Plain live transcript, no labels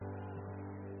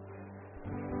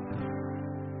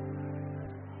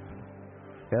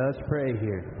Yeah, let's pray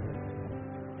here.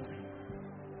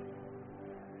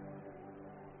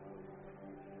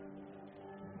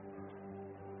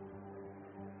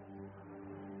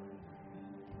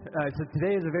 So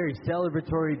today is a very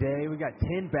celebratory day. We got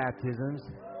 10 baptisms.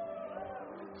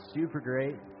 Super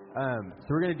great. So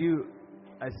we're going to do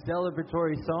a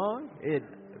celebratory song.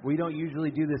 We don't usually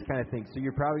do this kind of thing, so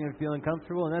you're probably going to feel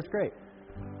uncomfortable, and that's great.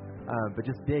 But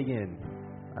just dig in.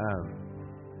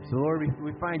 So Lord,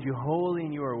 we find you holy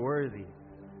and you are worthy.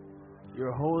 You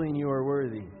are holy and you are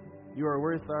worthy. You are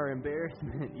worth our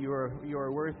embarrassment. You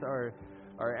are worth our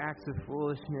acts of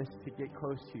foolishness to get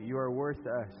close to you. You are worth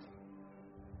us.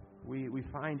 We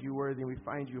find you worthy and we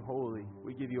find you holy.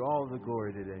 We give you all the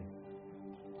glory today.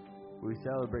 We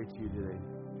celebrate you today.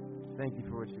 Thank you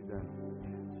for what you've done.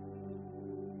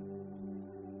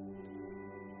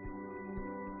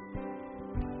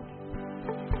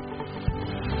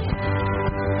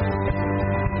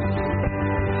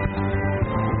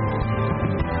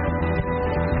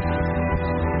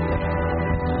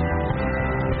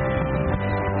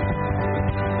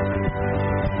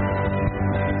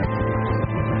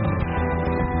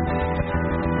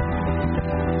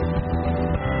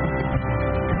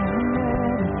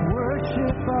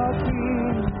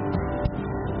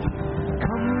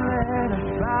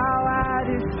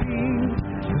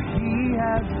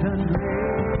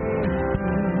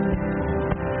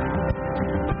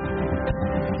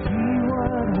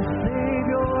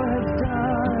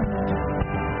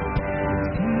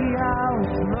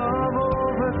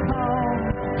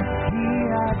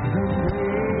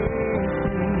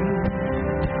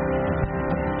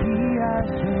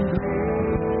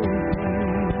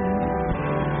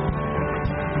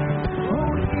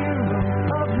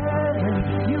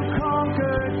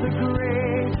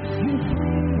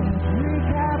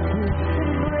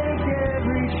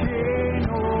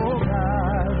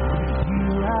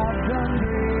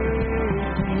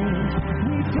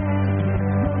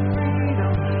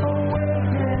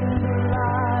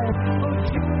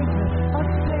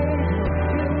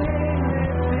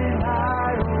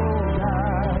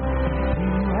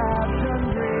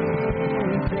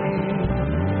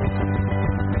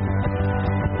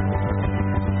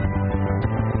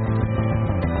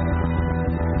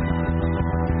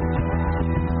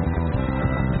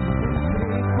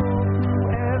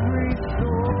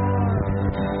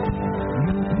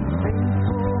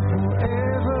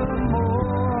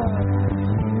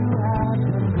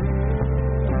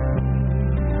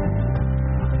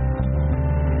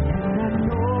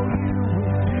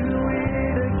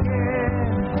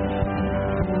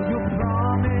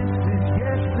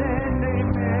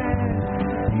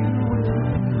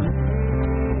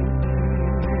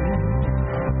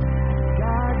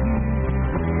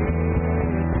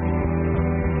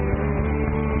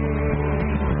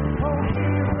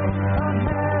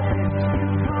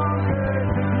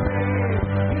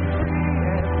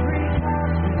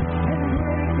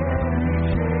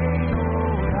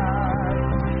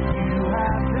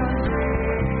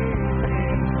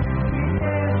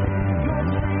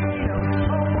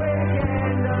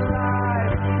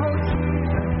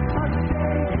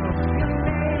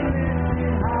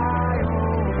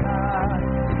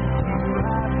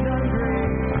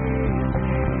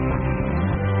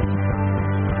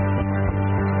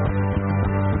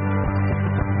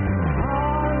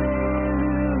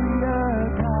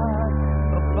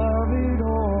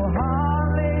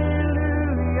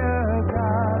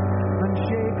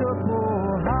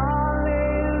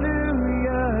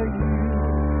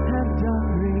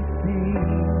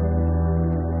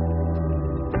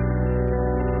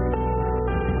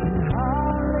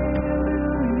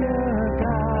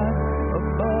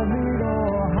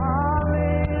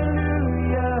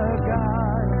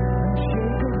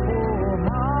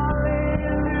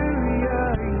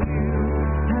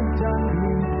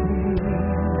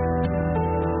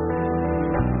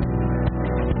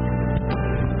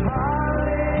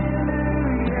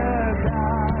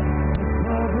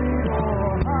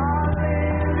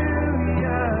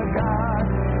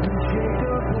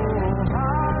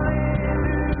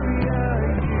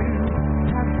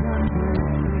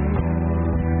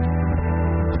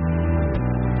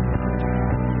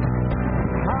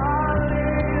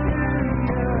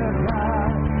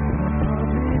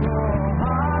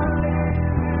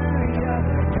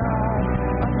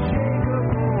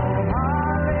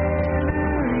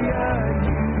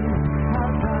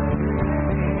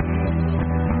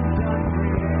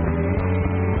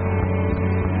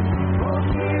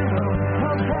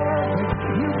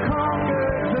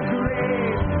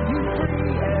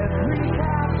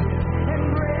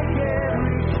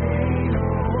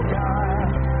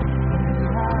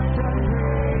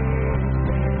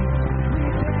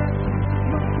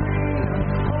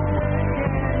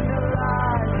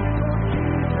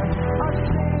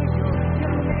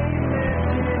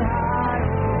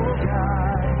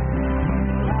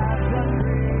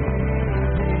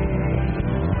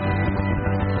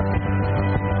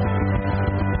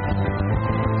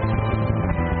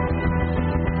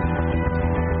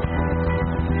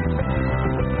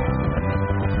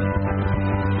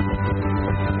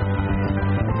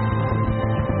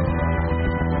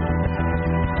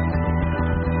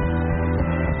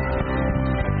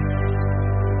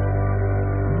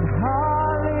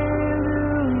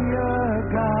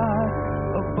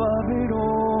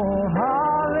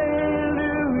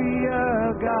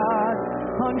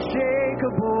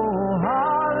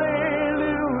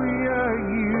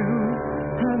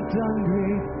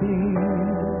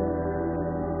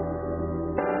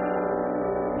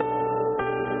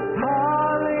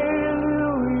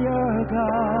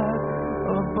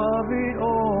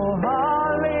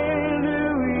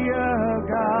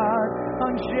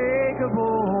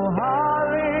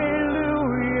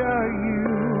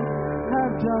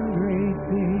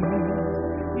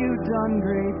 done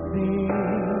great things.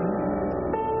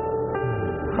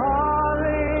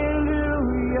 Hallelujah,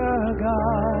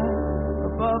 God,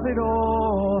 above it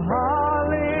all.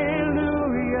 Hallelujah,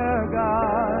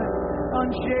 God,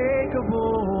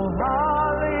 unshakable.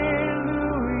 Hallelujah,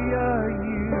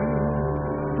 you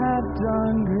have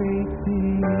done great things.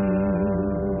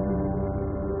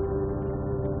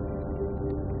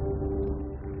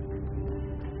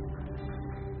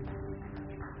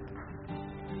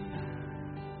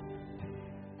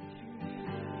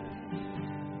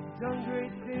 Done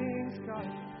great things, God.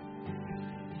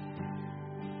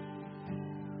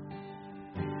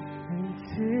 And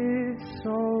 'tis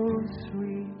so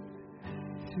sweet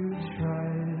to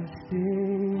trust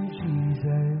in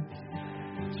Jesus,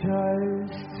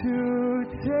 just to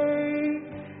take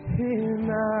Him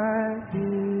at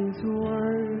His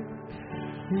word,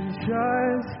 and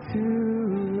just to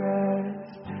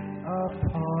rest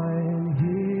upon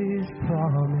His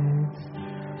promise,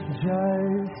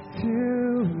 just to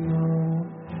know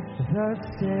thus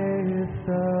saith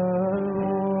the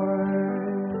Lord.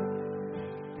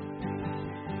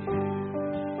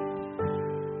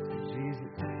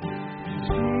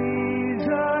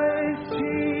 Jesus,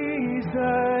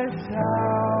 Jesus,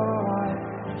 how I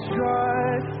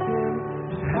trust Him,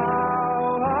 how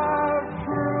I've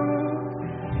proved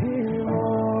Him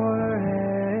more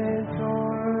and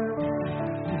more.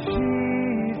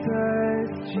 Jesus,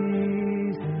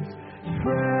 Jesus,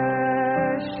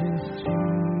 precious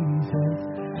Jesus,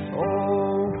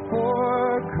 oh, for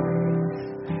grace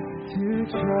to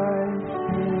trust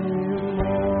Him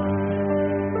more.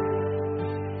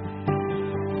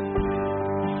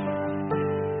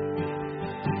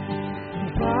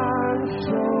 I'm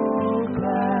so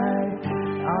glad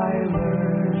I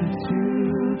learned to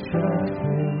trust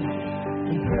Him.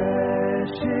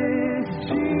 Precious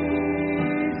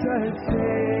Jesus,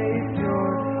 Savior,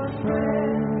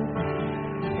 friend,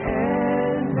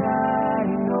 and I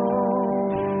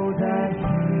know that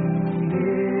He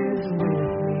is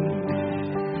with me,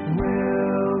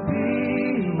 will be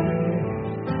with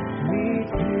me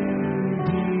to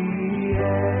the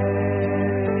end.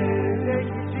 Thank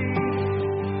you, Jesus.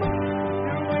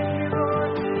 You're with me,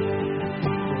 Lord.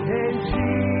 And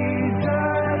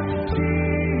Jesus,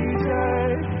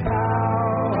 Jesus,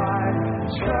 how I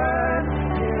trust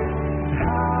Him,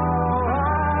 how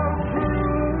I'll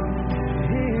prove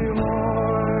Him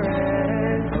more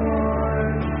and more.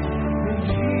 And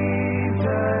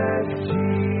Jesus,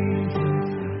 Jesus,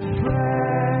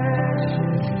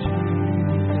 precious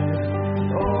Jesus,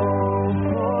 oh,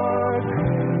 for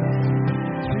grace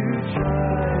to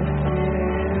trust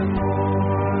Him more.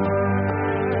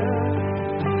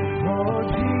 Oh,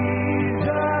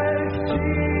 Jesus,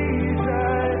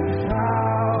 Jesus,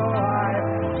 how I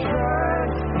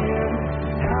trust Him,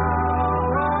 how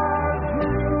I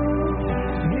prove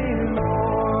Him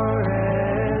more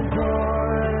and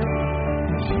more.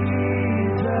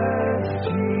 Jesus,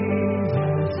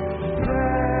 Jesus,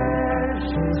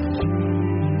 precious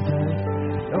Jesus,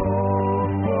 oh,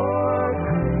 for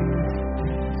grace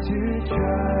to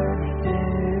trust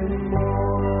Him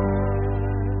more.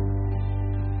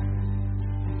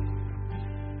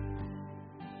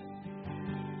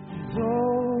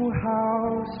 Oh, how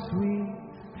sweet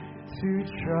to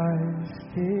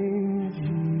trust in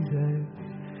Jesus,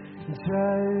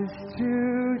 just to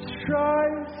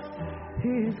trust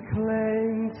His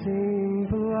cleansing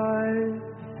blood,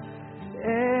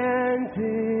 and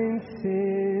in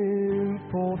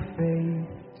simple faith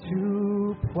to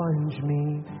plunge me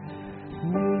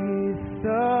 'neath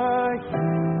the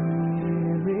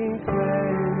healing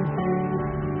cleansing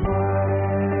flood.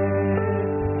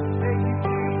 Thank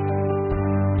you, Jesus.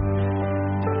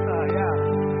 Yeah.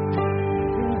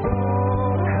 And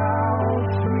oh, how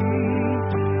sweet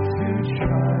to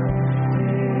trust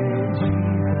in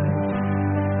Jesus,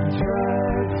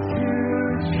 just to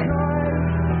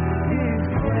trust His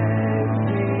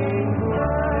cleansing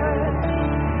blood,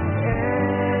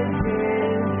 and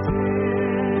in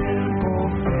simple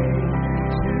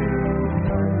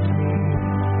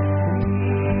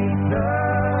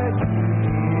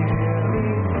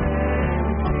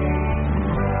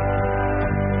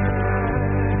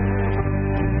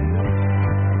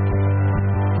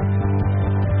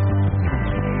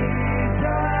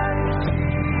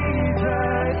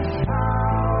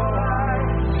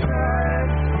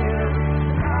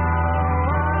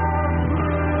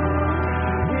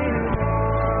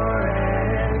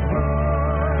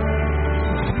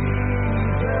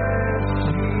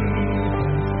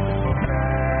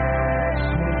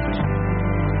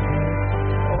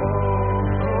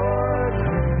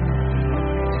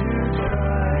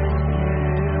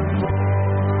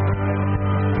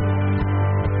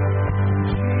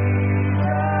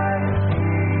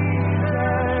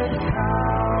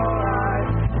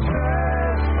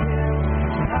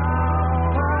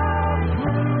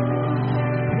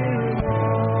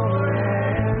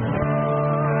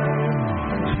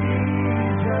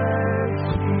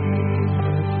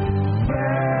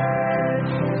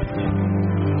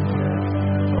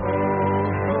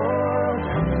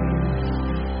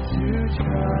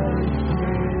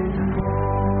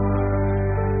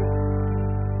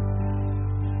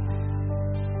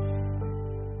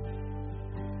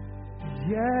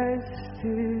Yes,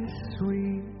 'tis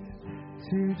sweet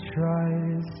to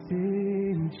trust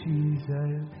in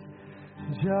Jesus,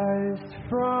 just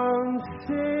from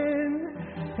sin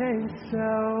and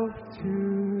self to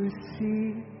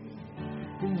cease,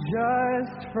 and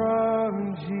just from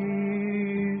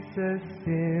Jesus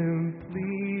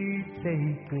simply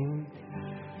taking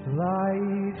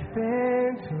life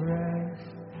and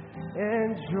rest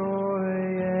and joy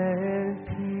and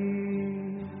peace.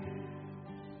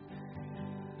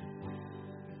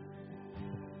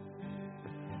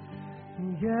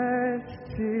 Yes,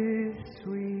 'tis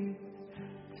sweet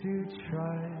to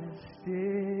trust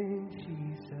in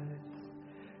Jesus,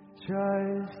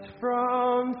 just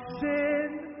from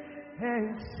sin and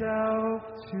self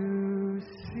to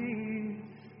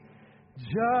cease,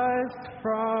 just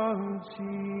from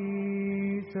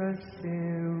Jesus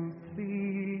simply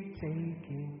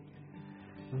taking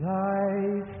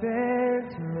life and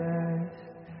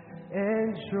rest and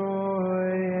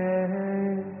joy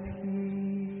and peace.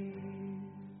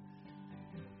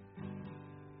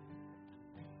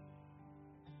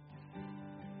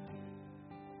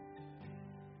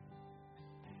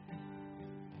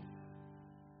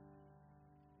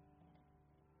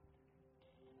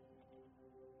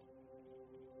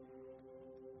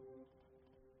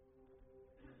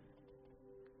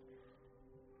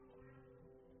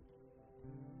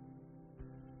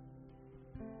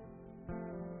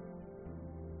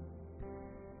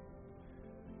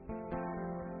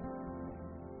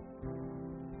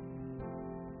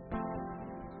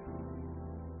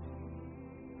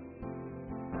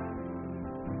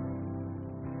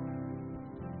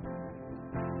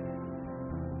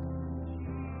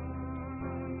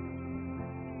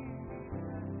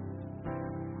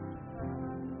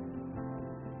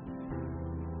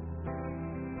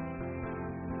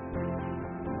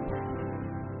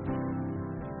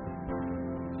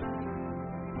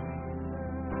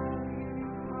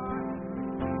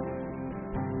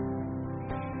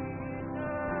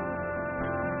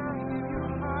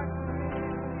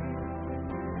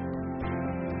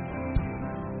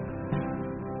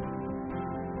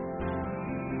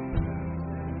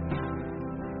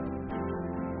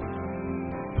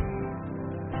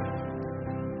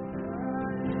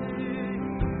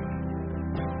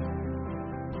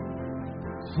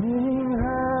 Sing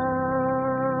higher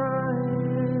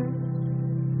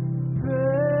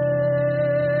praises,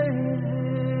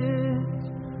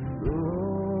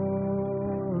 Lord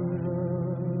of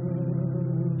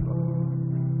all.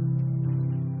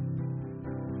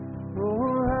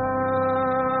 Oh,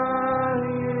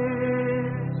 highest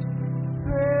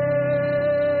praises,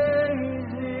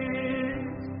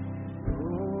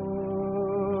 Lord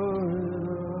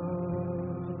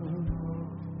of all.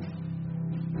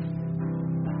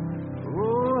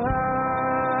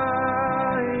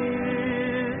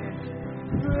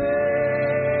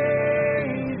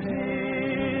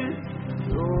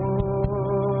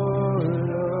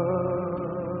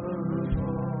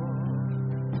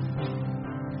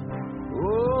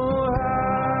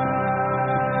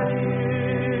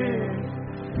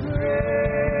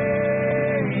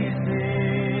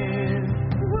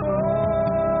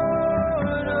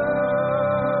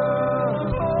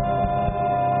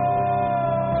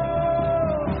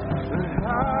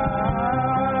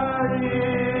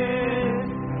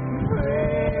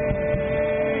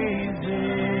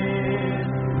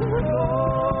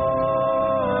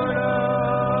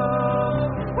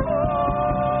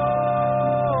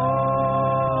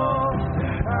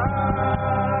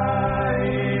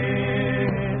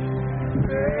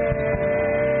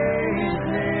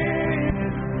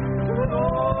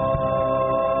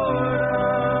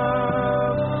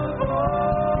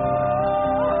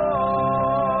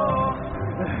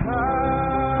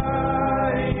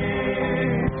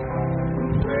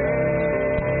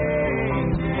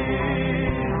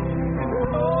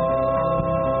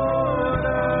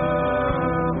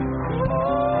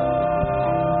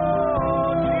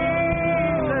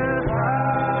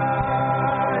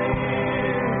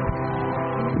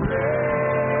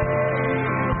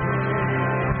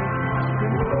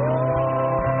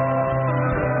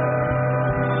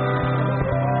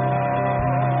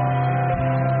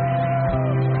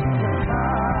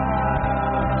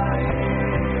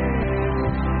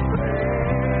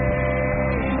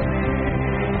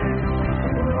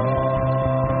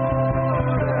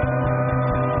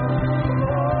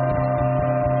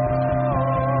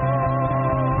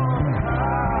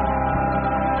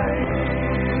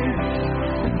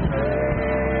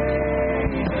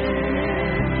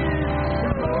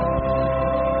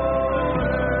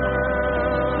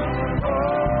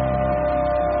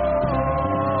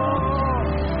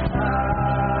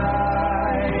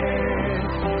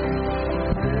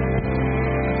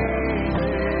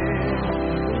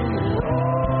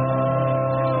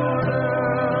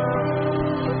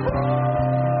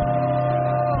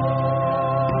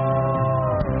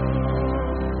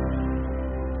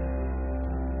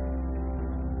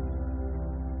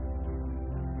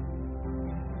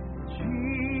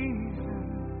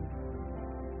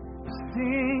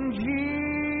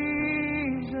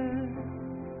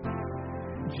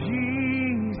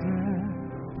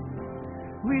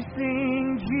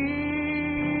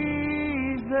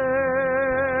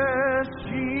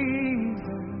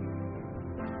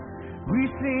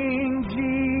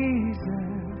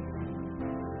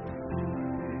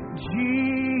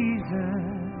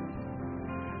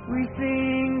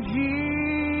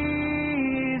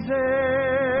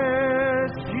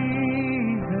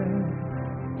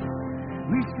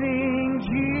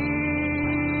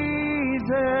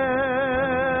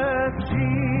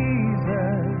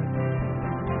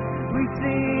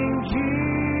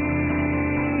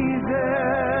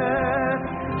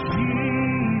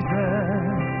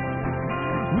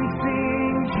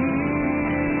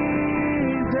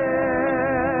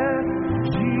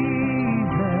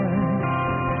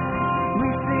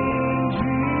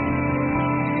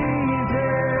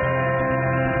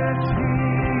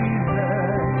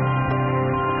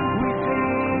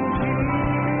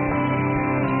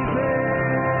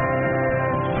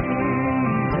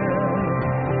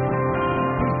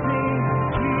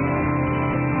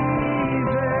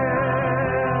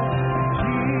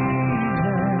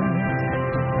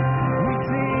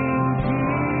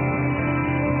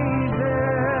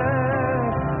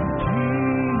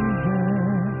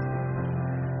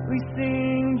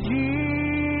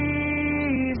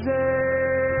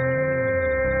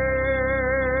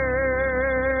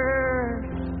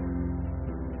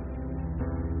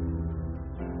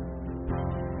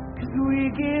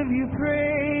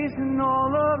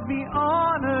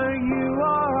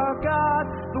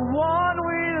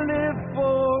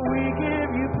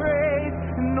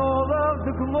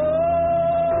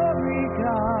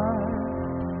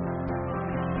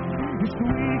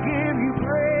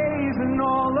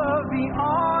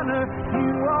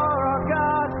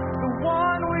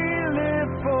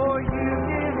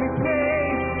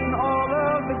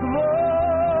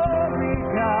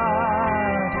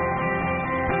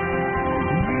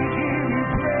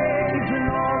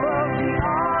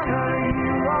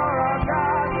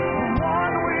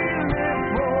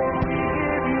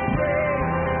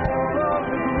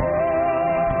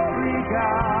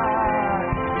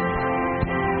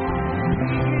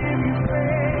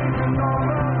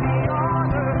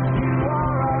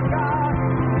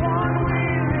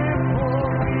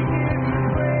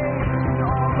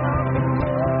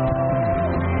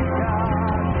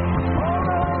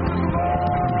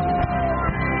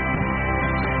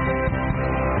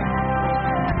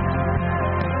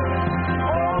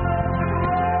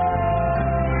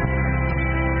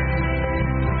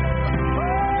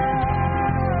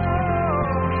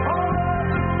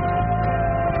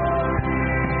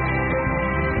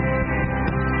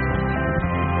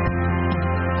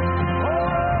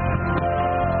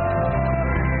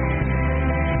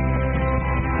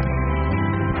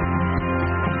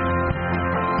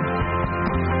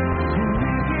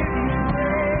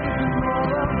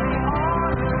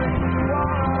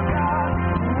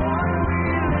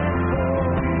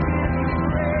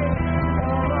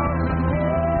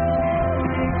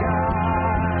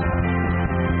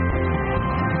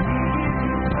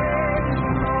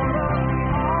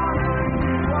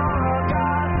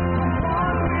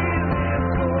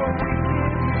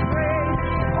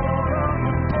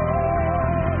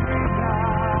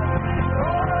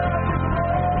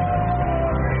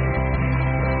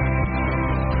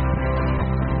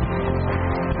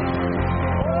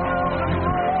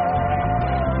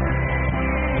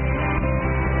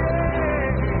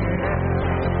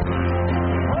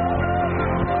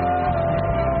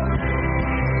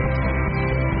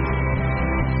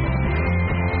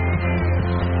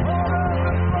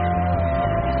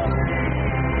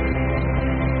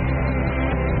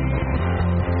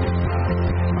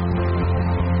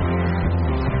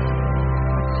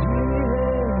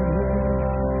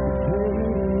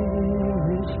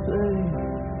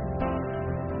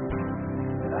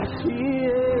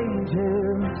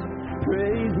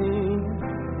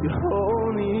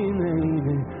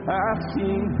 I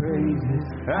sing praises,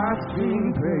 I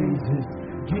sing praises,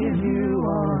 give you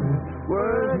honor,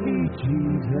 worthy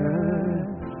Jesus.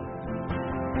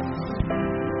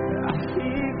 I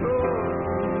see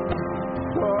glory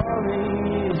falling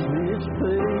in this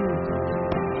place.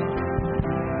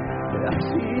 I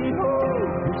see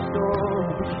hope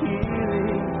restored,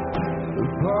 healing,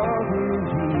 falling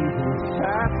Jesus. I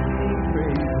sing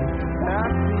praises, I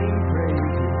sing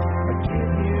praises, I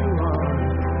give you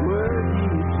honor, worthy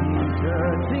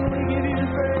Jesus. Sing, we give you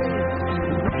praise,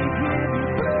 we give you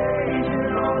praise,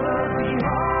 and all of the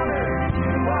honor.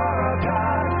 You are our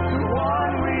God, the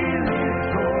one we live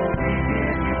for. We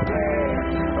give you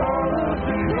praise, all of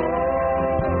the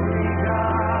glory,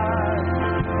 God.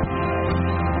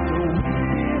 So we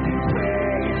give you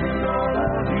praise, and all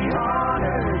of the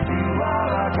honor. You are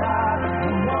our God,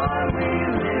 the one we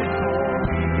live for.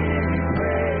 We give you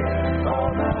praise,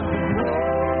 all of the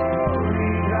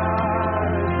glory, God.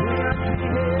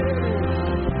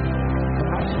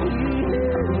 I see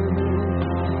heaven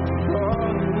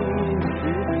falling in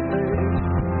this place.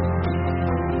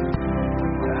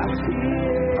 I see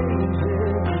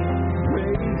angels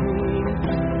praising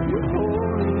your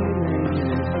holy name.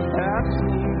 I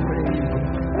sing praises,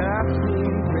 I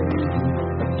sing praises,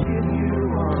 I give you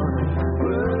honor,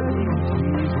 worthy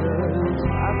Jesus.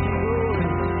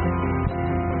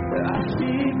 I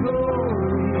see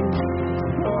glory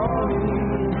falling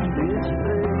in this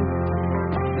place.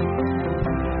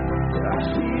 I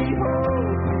see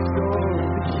hope restored,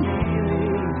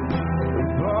 healing,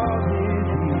 falling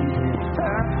Jesus.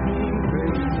 I sing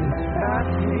praises, I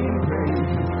sing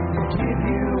praises, I give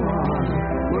you honor,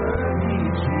 worthy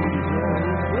Jesus.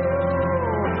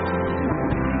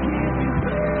 We give you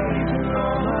praise and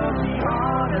all of the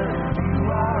honor. You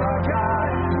are our God,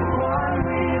 the one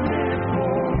we live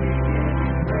for. We give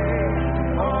you praise,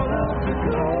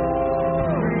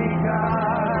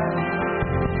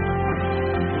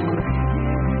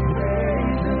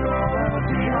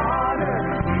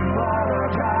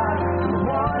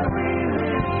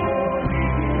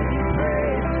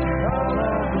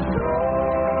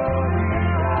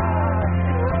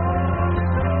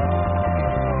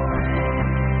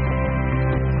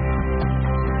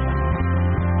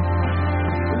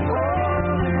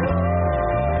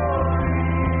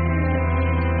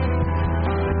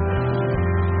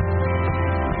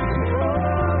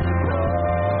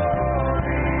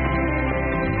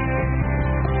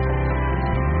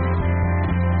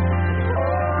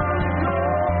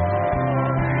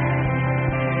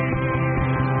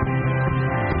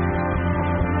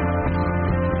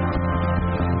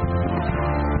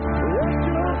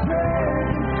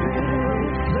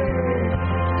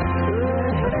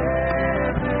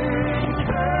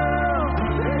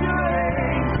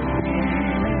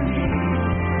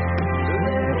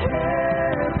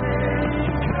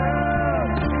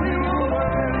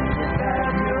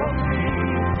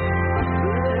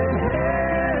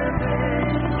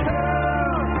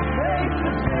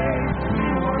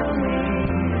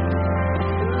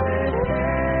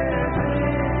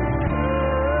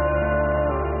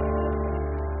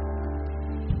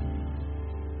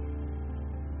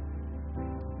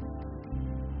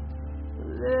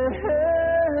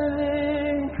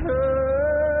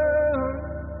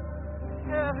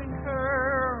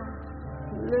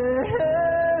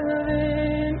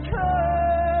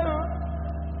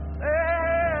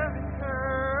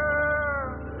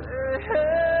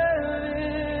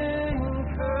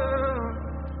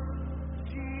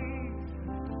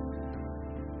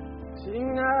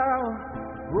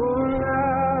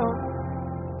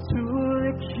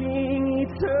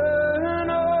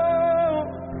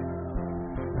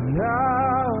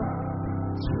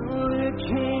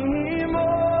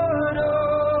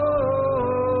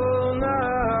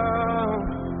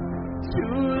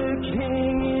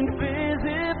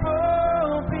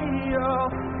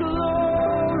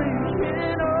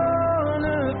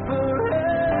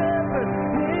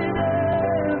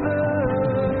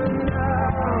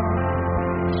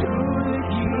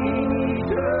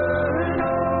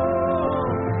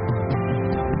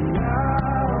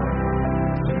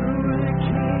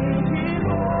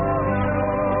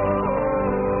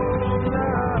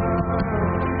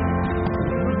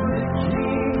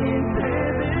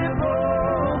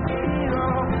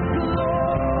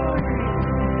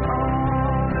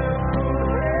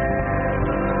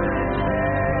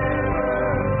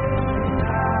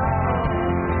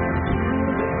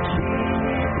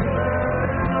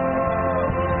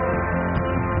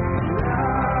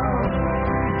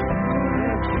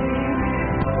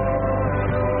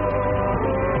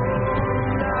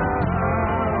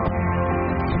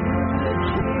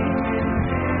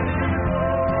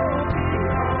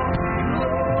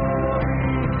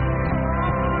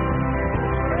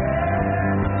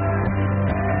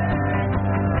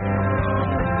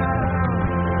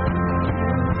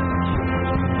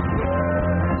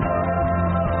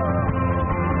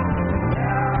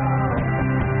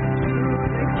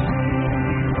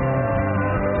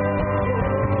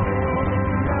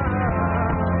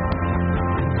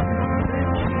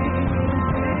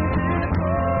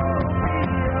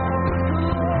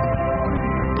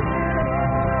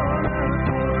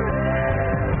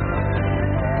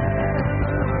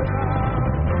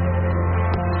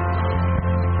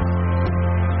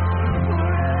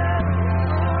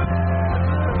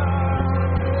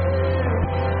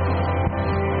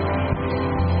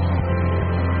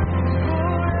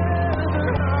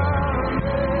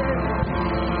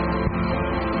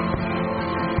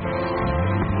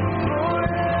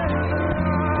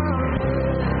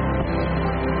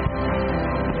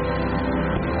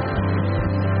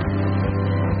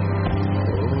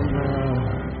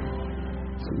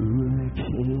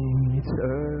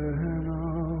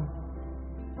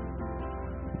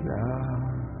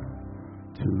 now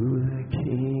to the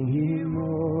King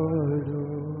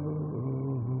immortal,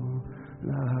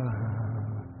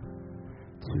 now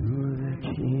to the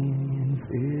King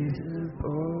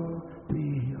invisible, be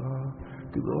all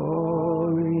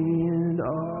glory and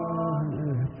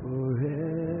honor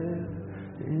forever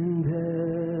and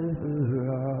ever.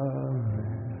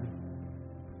 Amen.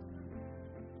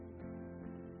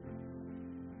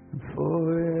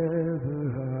 Forever.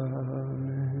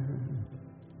 Amen.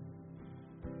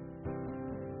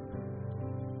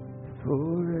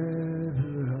 Forever.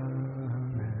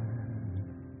 Amen.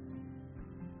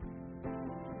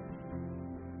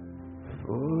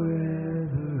 Forever.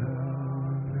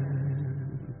 Amen.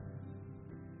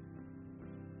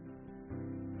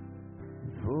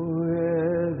 Forever.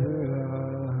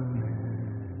 Amen.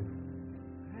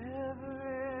 Ever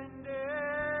and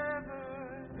ever.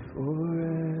 Forever.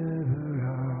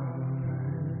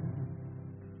 Amen.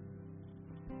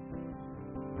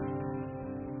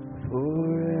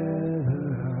 Forever.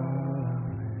 Amen.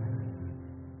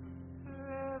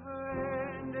 Forever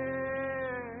and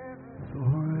ever.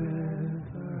 Forever.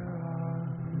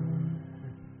 Amen.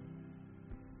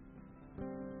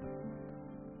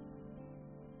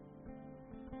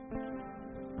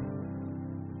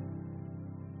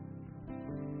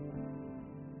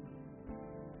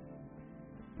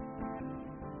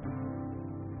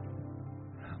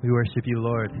 We worship you,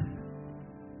 Lord.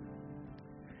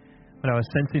 What I was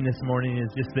sensing this morning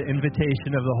is just the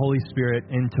invitation of the Holy Spirit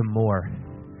into more.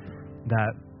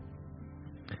 That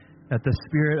the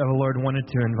Spirit of the Lord wanted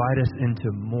to invite us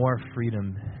into more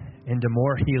freedom, into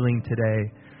more healing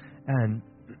today. And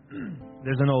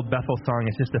there's an old Bethel song,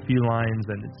 it's just a few lines,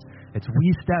 and it's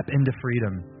we step into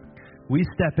freedom. We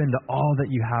step into all that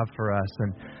you have for us.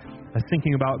 And I was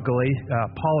thinking about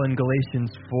Paul in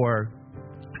Galatians 4,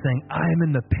 saying, I am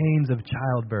in the pains of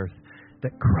childbirth,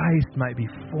 that Christ might be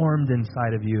formed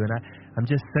inside of you. And I'm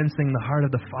just sensing the heart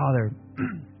of the Father,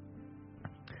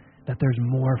 that there's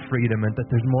more freedom and that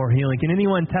there's more healing. Can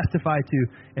anyone testify to,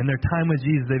 in their time with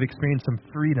Jesus, they've experienced some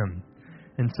freedom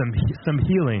and some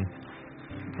healing?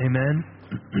 Amen.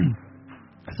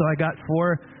 So I got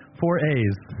four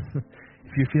A's.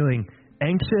 If you're feeling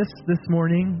anxious this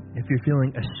morning, if you're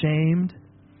feeling ashamed,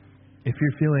 if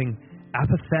you're feeling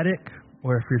apathetic,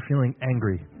 or if you're feeling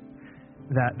angry,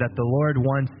 that the Lord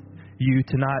wants you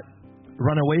to not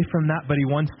run away from that, but He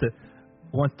wants to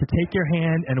take your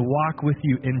hand and walk with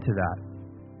you into that.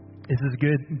 This is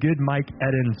good Mike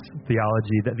Eden's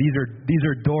theology, that these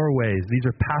are doorways, these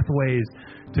are pathways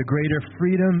to greater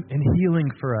freedom and healing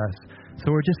for us.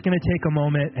 So we're just going to take a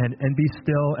moment and be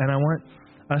still, and I want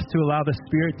us to allow the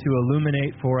Spirit to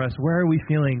illuminate for us, where are we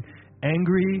feeling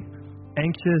angry,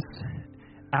 anxious,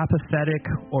 apathetic,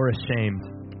 or ashamed?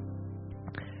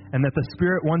 And that the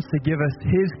Spirit wants to give us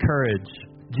His courage.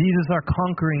 Jesus, our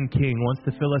conquering King, wants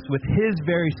to fill us with His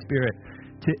very Spirit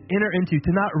to enter into,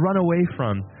 to not run away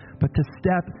from, but to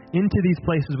step into these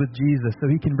places with Jesus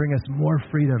so He can bring us more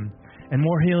freedom and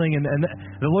more healing. And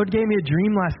the Lord gave me a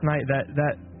dream last night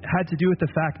that had to do with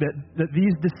the fact that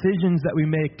these decisions that we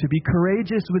make to be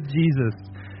courageous with Jesus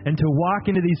and to walk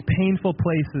into these painful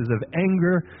places of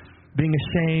anger, being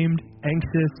ashamed,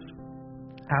 anxious,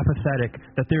 apathetic,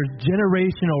 that there's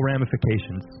generational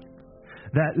ramifications.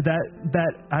 That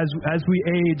as we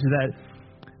age,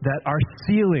 that our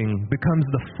ceiling becomes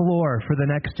the floor for the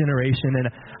next generation. And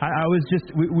I was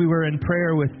we were in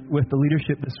prayer with the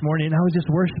leadership this morning, and I was just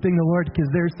worshiping the Lord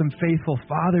because there's some faithful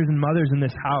fathers and mothers in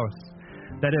this house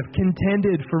that have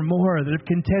contended for more, that have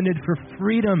contended for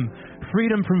freedom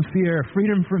from fear,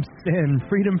 freedom from sin,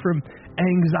 freedom from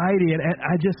anxiety. And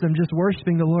I'm just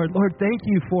worshiping the Lord. Lord, thank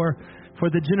you for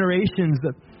the generations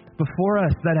that before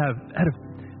us that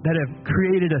have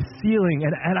created a ceiling.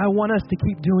 And I want us to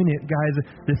keep doing it, guys.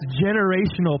 This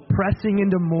generational pressing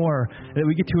into more, that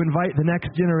we get to invite the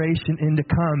next generation in to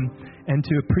come and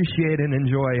to appreciate and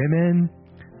enjoy. Amen?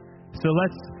 So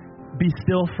let's be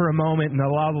still for a moment and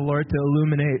allow the Lord to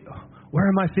illuminate, where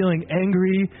am I feeling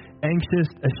angry, anxious,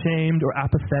 ashamed, or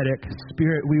apathetic?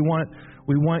 Spirit, we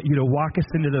want you to walk us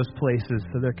into those places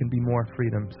so there can be more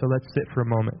freedom. So let's sit for a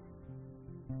moment.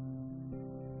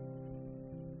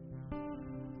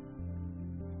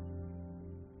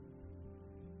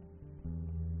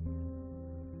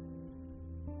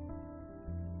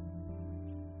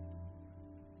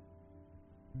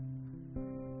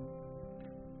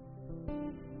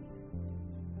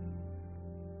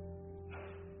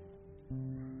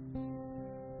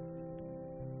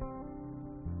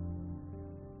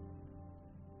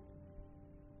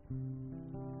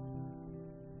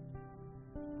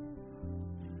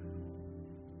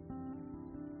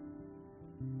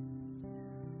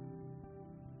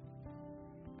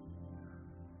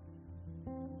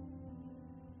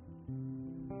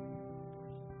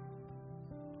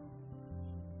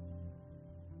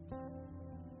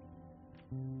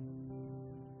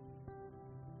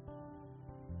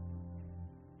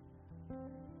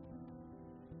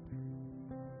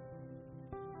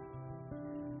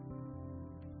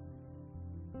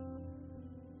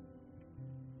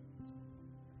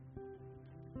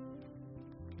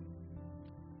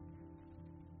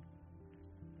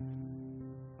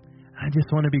 I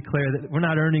just want to be clear that we're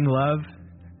not earning love.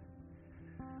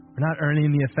 We're not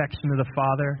earning the affection of the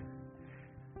Father.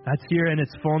 That's here in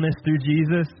its fullness through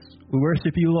Jesus. We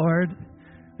worship you, Lord.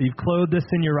 You've clothed us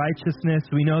in your righteousness.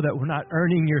 We know that we're not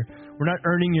earning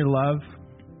your love,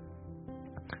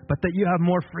 but that you have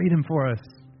more freedom for us.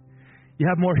 You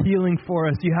have more healing for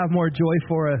us. You have more joy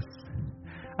for us.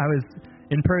 I was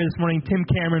in prayer this morning. Tim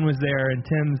Cameron was there, and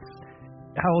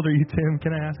how old are you, Tim?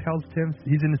 Can I ask, how old is Tim?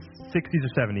 He's in his 60s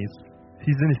or 70s.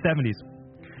 He's in his 70s.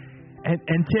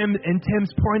 And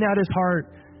Tim's pouring out his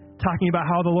heart, talking about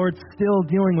how the Lord's still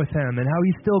dealing with him and how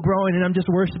he's still growing. And I'm just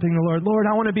worshiping the Lord. Lord,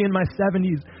 I want to be in my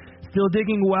 70s, still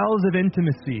digging wells of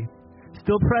intimacy,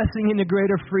 still pressing into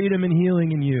greater freedom and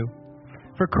healing in you.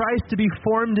 For Christ to be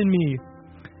formed in me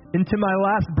into my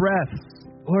last breaths,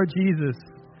 Lord Jesus.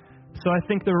 So I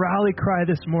think the rally cry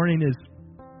this morning is,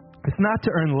 it's not to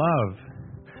earn love,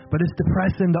 but it's to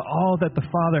press into all that the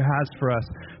Father has for us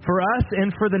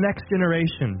and for the next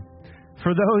generation,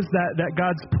 for those that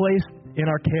God's placed in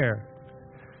our care.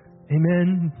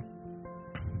 Amen.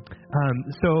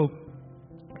 So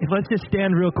let's just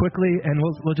stand real quickly and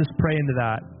we'll just pray into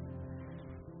that.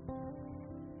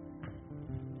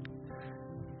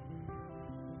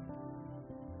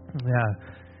 Yeah.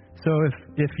 So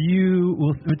if you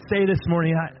would say this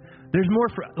morning, there's more,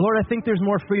 Lord, I think there's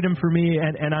more freedom for me,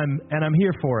 and I'm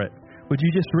here for it. Would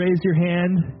you just raise your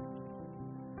hand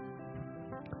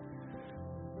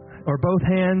or both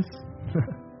hands?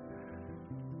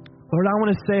 Lord, I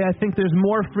want to say I think there's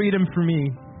more freedom for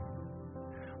me,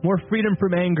 more freedom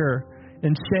from anger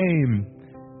and shame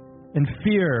and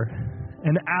fear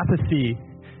and apathy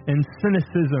and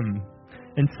cynicism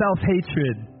and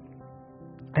self-hatred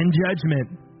and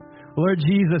judgment. Lord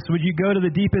Jesus, would you go to the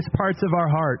deepest parts of our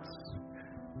hearts?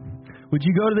 Would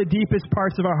you go to the deepest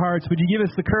parts of our hearts? Would you give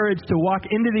us the courage to walk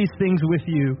into these things with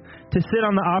you, to sit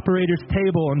on the operator's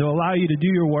table and to allow you to do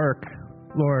your work,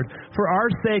 Lord? For our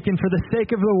sake and for the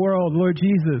sake of the world, Lord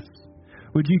Jesus,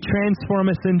 would you transform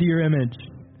us into your image?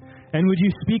 And would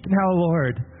you speak now,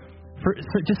 Lord, for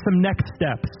just some next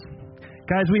steps?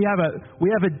 Guys, we have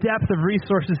a depth of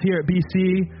resources here at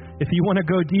BC. If you want to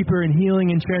go deeper in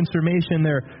healing and transformation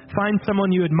there, find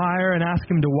someone you admire and ask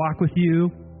him to walk with you.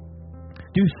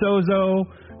 Do Sozo,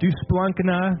 do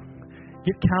Splunkna,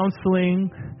 get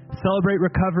counseling, celebrate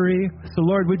recovery. So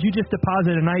Lord, would you just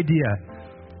deposit an idea,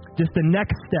 just the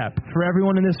next step for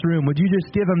everyone in this room? Would you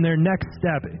just give them their next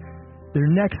step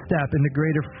into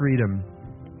greater freedom?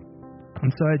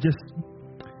 And so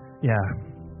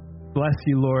bless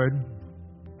you, Lord.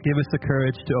 Give us the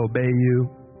courage to obey you.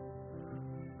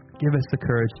 Give us the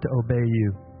courage to obey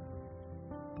you.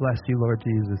 Bless you, Lord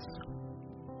Jesus.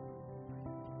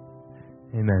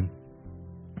 Amen.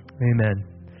 Amen.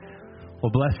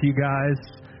 Well, bless you guys.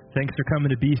 Thanks for coming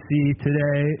to BC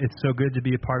today. It's so good to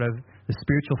be a part of the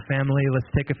spiritual family. Let's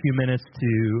take a few minutes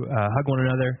to hug one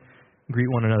another, greet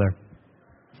one another.